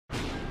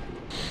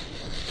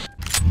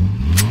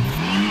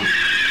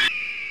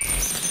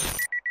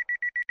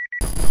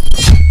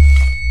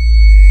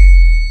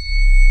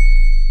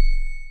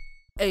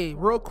Hey,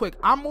 real quick,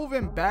 I'm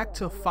moving back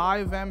to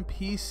 5M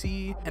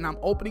PC and I'm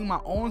opening my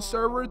own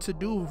server to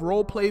do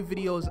roleplay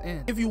videos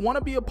in. If you want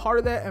to be a part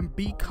of that and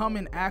become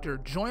an actor,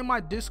 join my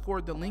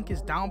Discord. The link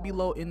is down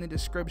below in the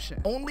description.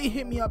 Only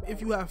hit me up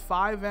if you have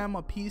 5M,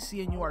 a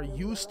PC, and you are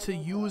used to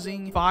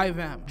using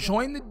 5M.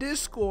 Join the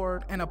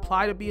Discord and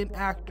apply to be an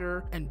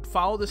actor and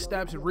follow the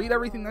steps. Read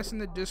everything that's in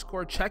the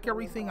Discord. Check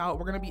everything out.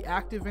 We're going to be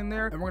active in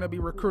there and we're going to be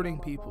recruiting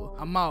people.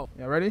 I'm out.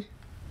 Yeah, ready?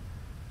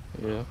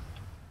 Yeah.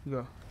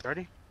 Go.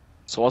 Ready?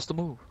 So what's the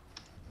move?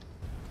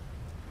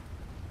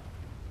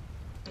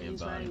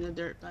 He's riding a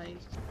dirt bike.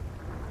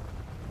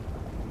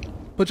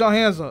 Put your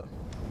hands up.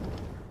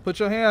 Put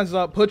your hands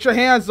up. Put your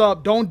hands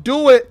up. Don't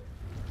do it.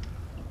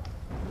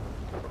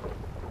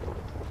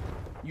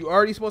 You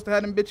already supposed to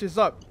have them bitches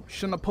up.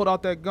 Shouldn't have pulled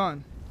out that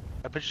gun.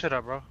 I put shit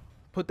up, bro.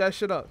 Put that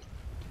shit up.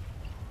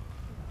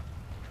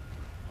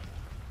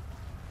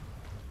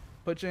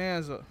 Put your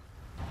hands up.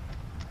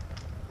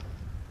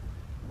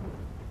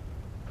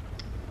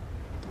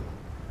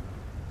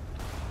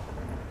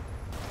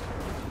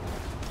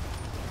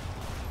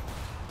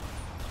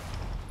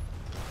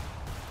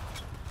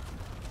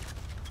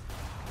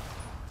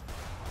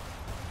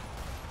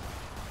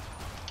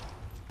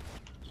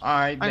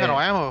 Alright, I ain't got no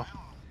ammo.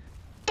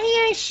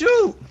 He ain't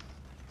shoot.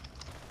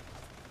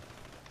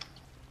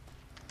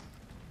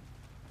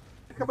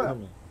 Come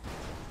on.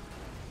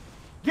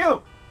 Get him.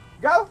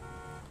 Go.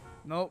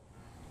 Nope.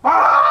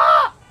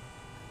 Ah!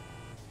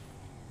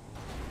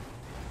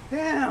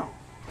 Damn.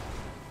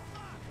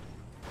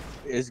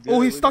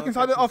 Oh, he's stuck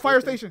inside the fire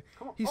station.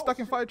 He's stuck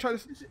in fire. Try to.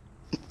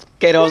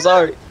 Kato, I'm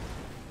sorry.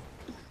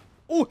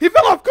 Oh, he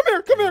fell off. Come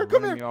here. Come here.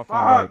 Come Running me here. off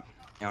my bike.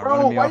 Y'all Bro,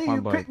 running me why off didn't my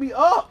you bike. pick me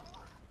up?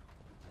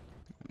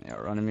 Yeah,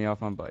 running me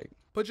off my bike.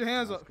 Put your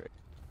hands up.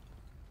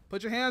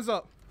 Put your hands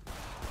up.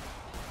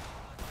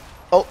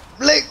 Oh,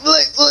 Blake.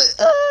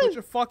 Put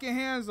your fucking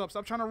hands up.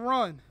 Stop trying to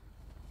run.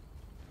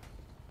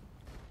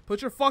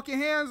 Put your fucking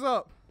hands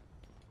up.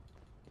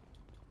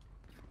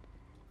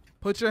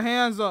 Put your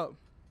hands up.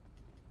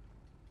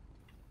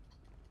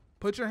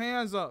 Put your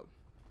hands up.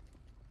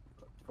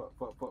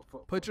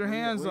 Put your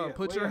hands up.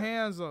 Put your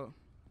hands up.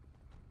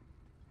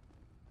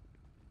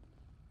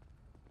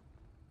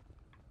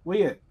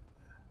 Where at?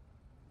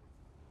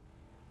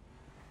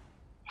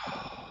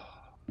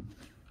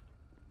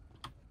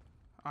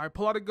 All right,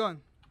 pull out a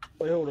gun.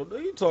 Wait, hold up. Who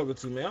you talking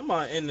to, man? I'm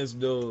not in this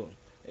dude.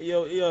 Hey,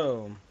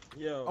 yo.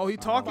 Oh, he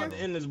talking? I'm about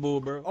to end this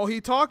bull, bro. Oh, he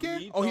talking? Yeah,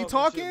 he Oh, he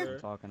talking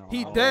talking? shit,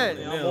 He all dead.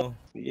 Now.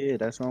 Yeah,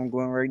 that's where I'm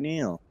going right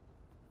now.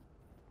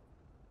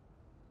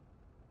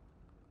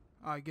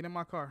 All right, get in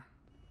my car.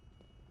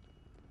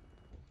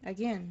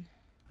 Again.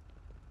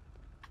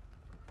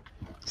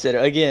 Said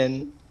it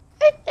again.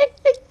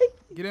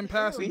 Get in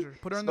passenger.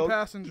 Put her in the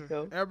passenger.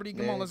 Everybody,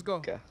 come on, let's go.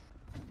 Okay.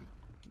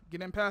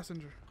 Get in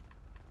passenger.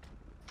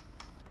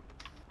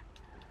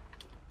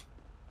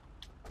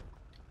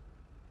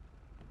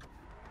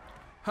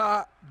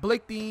 Ha,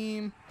 Blake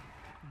theme,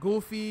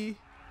 Goofy.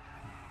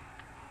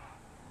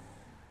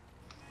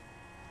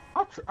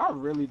 I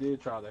really did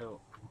try to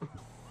help.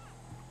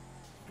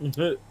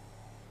 The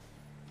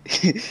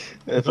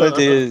funny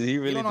thing is, he He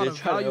really don't know how did to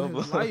try to value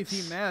help his him. life.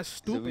 He mad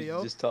stupid, we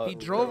yo. just talked- He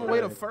drove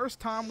away the Right. first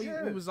time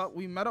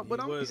we met up with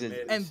him, was mad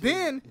said- as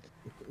shit.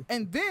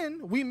 and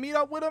then we meet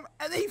up with him,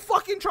 and then he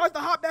fucking tries to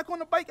hop back on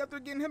the bike after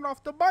getting hit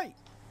off the bike.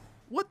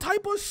 What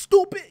type of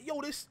stupid, yo?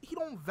 He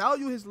don't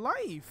value his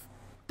life.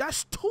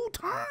 That's 2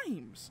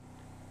 times.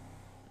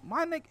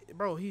 My nigga,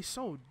 bro, he's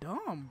so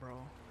dumb,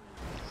 bro.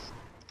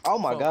 Oh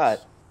my Folks, god.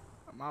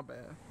 my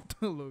bad,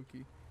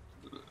 Loki.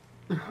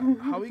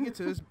 How we get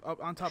to this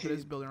up on top of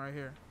this building right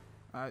here?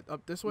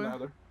 Up this way.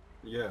 Ladder.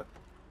 Yeah.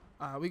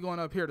 We going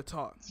up here to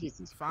talk.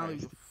 Jesus Finally,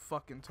 Christ. we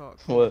fucking talk.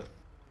 What?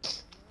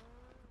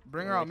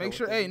 Bring her out. Make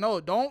sure. Hey, no,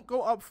 don't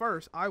go up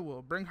first. I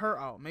will bring her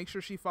out. Make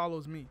sure she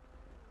follows me.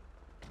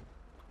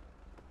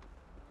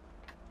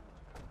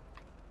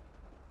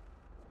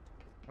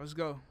 Let's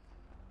go.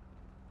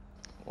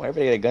 Why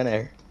everybody got a gun at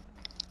her?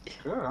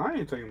 Good. I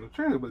ain't taking the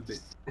trailer with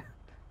it.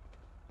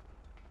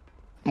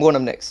 I'm going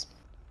up next.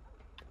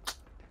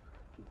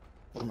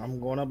 I'm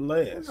going up Get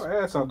last.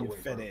 your ass out the You way,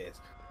 fat bro.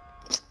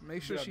 ass.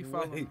 Make sure Get out she the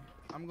follows way. me.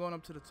 I'm going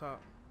up to the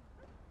top.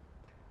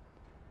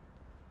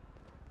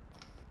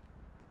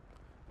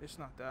 It's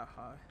not that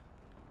high.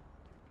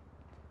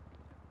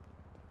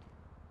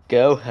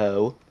 Go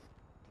ho.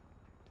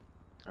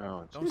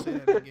 Oh, Don't say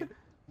that again.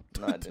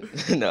 No, I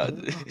didn't. No, I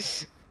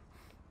didn't.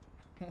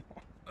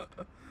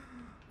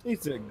 He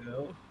said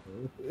go.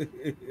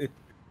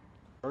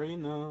 Hurry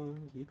now.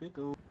 Keep it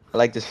going. I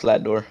like this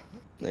flat door.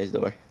 Nice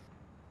door.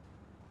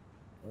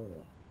 Oh.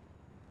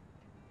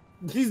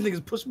 These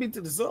niggas push me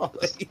to the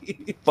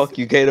side. Fuck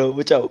you, Kato.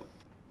 Watch out.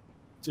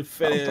 Your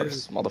fat I'm ass.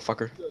 first,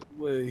 motherfucker.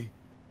 Way.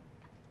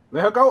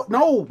 Let her go.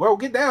 No, bro,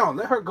 get down.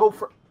 Let her go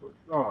for.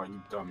 Oh,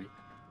 you dummy.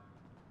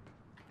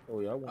 Oh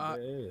yeah, I want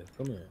that ass.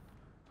 Come here.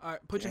 All right,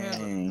 put your hands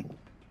up. dang.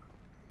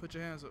 Put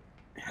your hands up.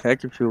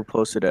 Heck if you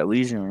posted at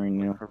Legion right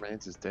now. Her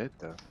man's is dead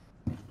though.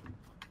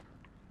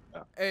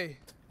 Hey,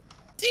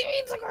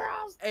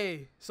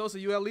 Hey, Sosa,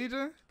 you at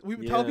Legion?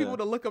 We tell people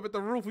to look up at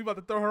the roof. We about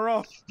to throw her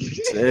off.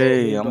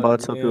 Hey, I'm about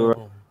to tell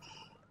people.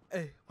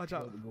 Hey, watch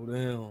out. Go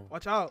down.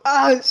 Watch out.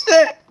 Ah,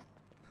 shit.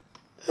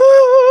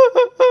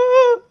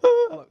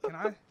 Look, can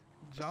I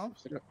jump?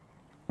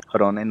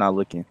 Hold on, they not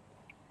looking.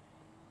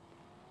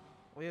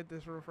 We at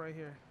this roof right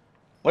here.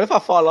 What if I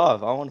fall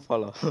off? I don't want to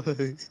fall off.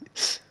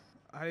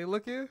 Are they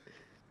looking?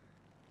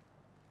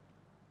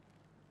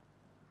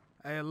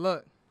 Hey,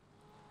 look.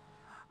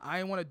 I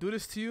ain't want to do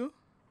this to you,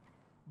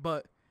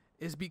 but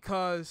it's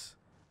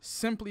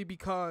simply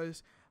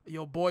because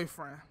your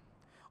boyfriend.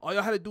 All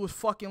y'all had to do was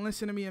fucking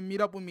listen to me and meet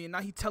up with me, and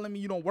now he telling me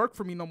you don't work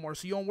for me no more.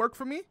 So you don't work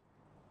for me?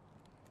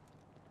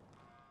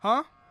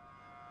 Huh?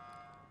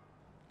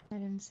 I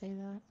didn't say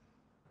that.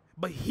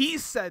 But he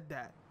said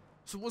that.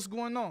 So what's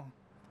going on?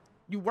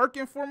 You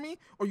working for me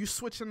or you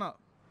switching up?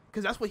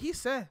 Because that's what he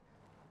said.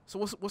 So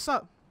what's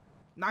up?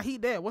 Now he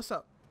dead. What's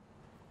up?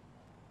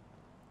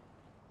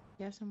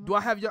 Yes, I'm Do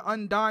I have your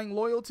undying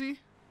loyalty?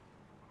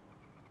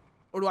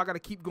 Or do I got to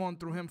keep going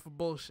through him for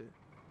bullshit?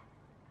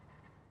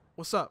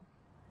 What's up?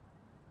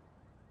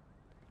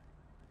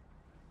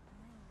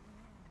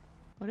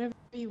 Whatever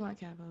you want,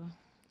 Capo.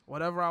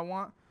 Whatever I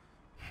want?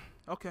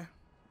 Okay.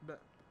 Bet.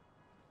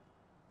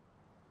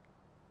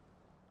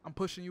 I'm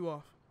pushing you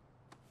off.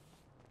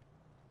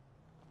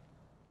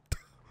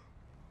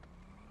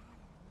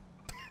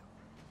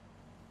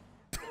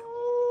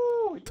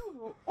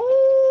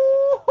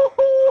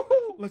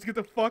 Let's get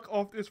the fuck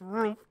off this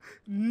roof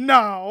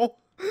now.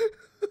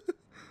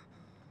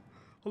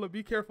 Hold up,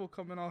 be careful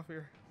coming off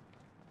here.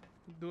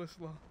 Do it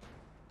slow.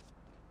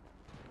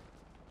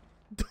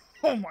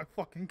 Oh my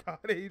fucking god,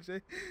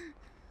 AJ.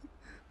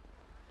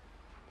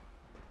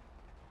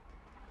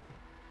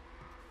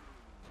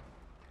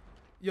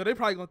 Yo, they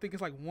probably gonna think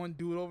it's like one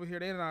dude over here.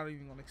 They're not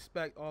even gonna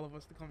expect all of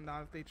us to come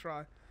down if they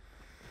try.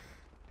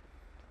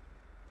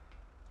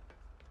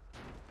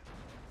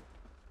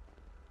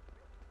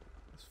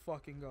 Let's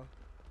fucking go.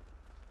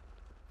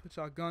 Put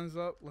y'all guns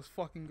up. Let's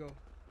fucking go.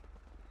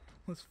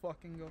 Let's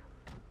fucking go.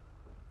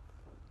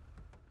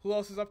 Who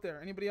else is up there?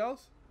 Anybody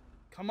else?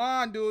 Come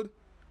on, dude.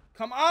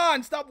 Come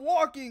on. Stop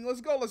walking.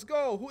 Let's go. Let's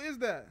go. Who is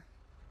that?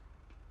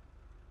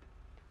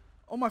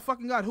 Oh my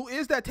fucking god. Who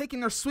is that taking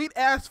their sweet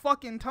ass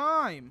fucking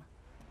time?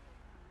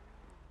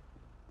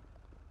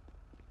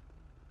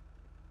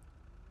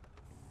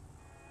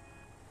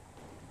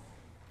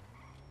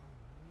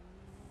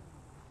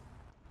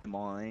 Come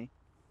on.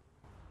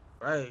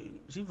 Right,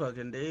 she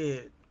fucking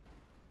dead.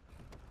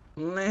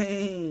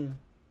 Lame.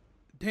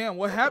 Damn,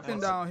 what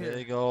happened down here?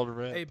 Big old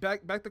red. Hey,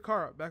 back the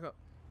car up. Back up.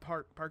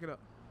 Park it up.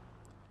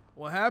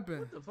 What happened?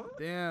 What the fuck?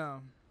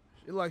 Damn.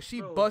 It like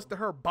she Bro. busted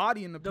her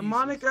body in the pieces.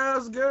 Demonic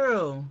ass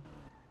girl.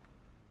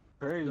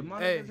 Crazy.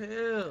 Demonic as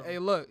hell. Hey,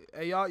 look.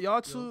 Hey,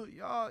 y'all two,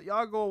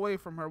 y'all go away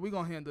from her. We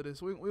gonna handle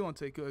this. We gonna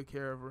take good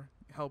care of her.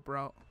 Help her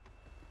out.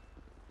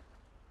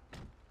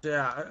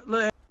 Yeah,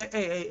 look.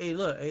 Hey,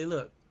 look.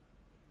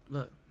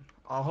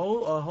 A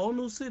whole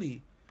new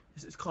city.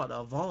 It's called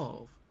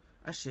Evolve.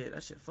 That shit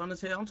fun as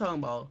hell. I'm talking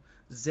about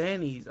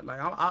Xannies. Like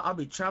I'll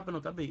be chopping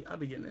up. I'll be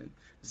getting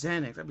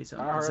Xanax. I'll be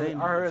selling I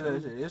Xannies. heard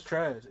that shit. It's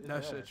trash.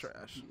 That shit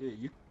trash. Yeah,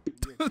 you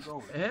keep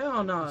going.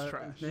 Hell no. It's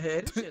trash. Man,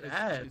 this shit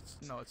ass.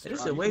 No, it's This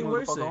trash. shit way You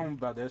worse. motherfucker home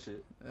about that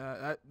shit.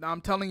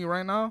 I'm telling you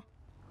right now,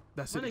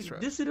 that My city's nigga,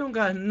 trash. this city don't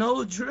got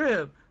no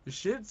drip. The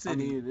shit I city.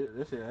 mean,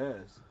 that shit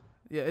ass.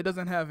 Yeah, it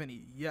doesn't have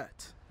any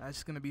yet.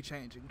 That's gonna be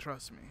changing.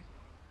 Trust me.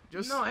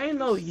 No, ain't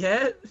no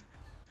yet.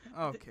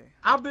 Okay.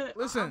 I've been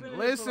Listen. in it for,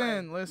 like,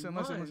 Listen.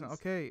 months.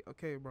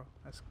 Okay, bro.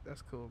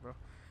 That's cool, bro.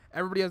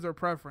 Everybody has their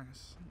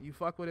preference. You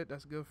fuck with it,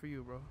 that's good for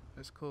you, bro.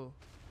 It's cool.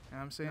 You know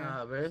what I'm saying?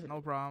 Nah, bro.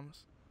 No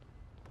problems.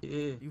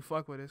 Yeah. You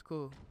fuck with it, it's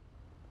cool.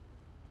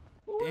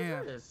 Who is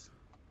Damn. this?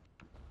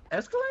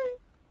 Escalade?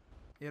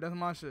 Yeah, that's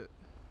my shit.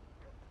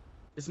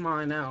 It's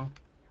mine now.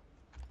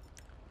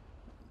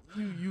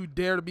 You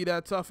dare to be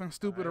that tough and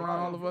stupid around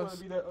all of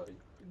us? Get up.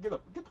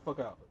 Get the fuck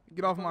out.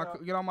 Get off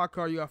my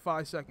car. You got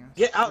 5 seconds.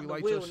 Get out We the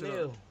light your wheel, shit up.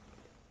 Neil.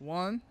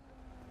 1.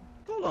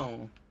 Hold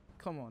on.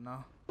 Come on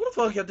now. Who the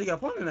fuck y'all think I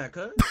pointing at,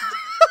 cuz?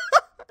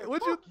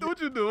 What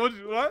you do? What?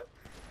 Who the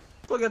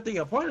fuck y'all think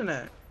I pointing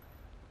at?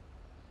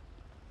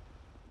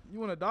 You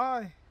wanna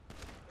die?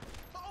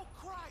 Oh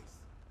Christ!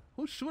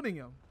 Who's shooting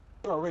him?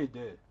 You're already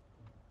dead.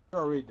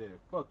 You're already dead.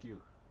 Fuck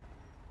you.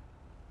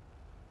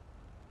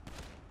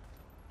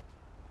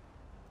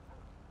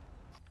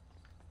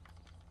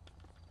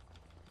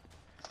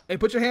 Hey,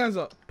 put your hands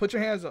up. Put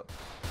your hands up.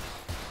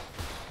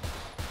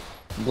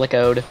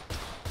 Blickoed.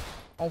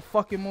 Don't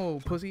fucking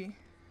move, pussy.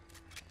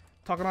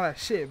 Talking all that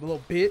shit,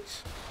 little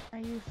bitch. Are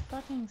you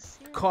fucking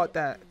serious? Caught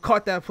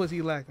that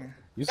pussy lacking.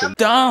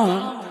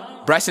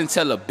 Don't Bryson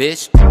tell a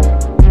bitch,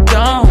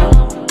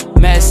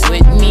 don't mess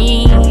with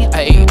me.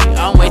 Ay,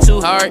 I'm way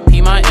too hard, be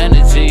my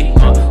energy.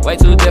 Way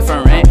too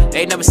different.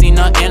 They never seen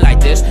nothing like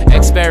this.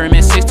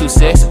 Experiment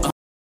 626.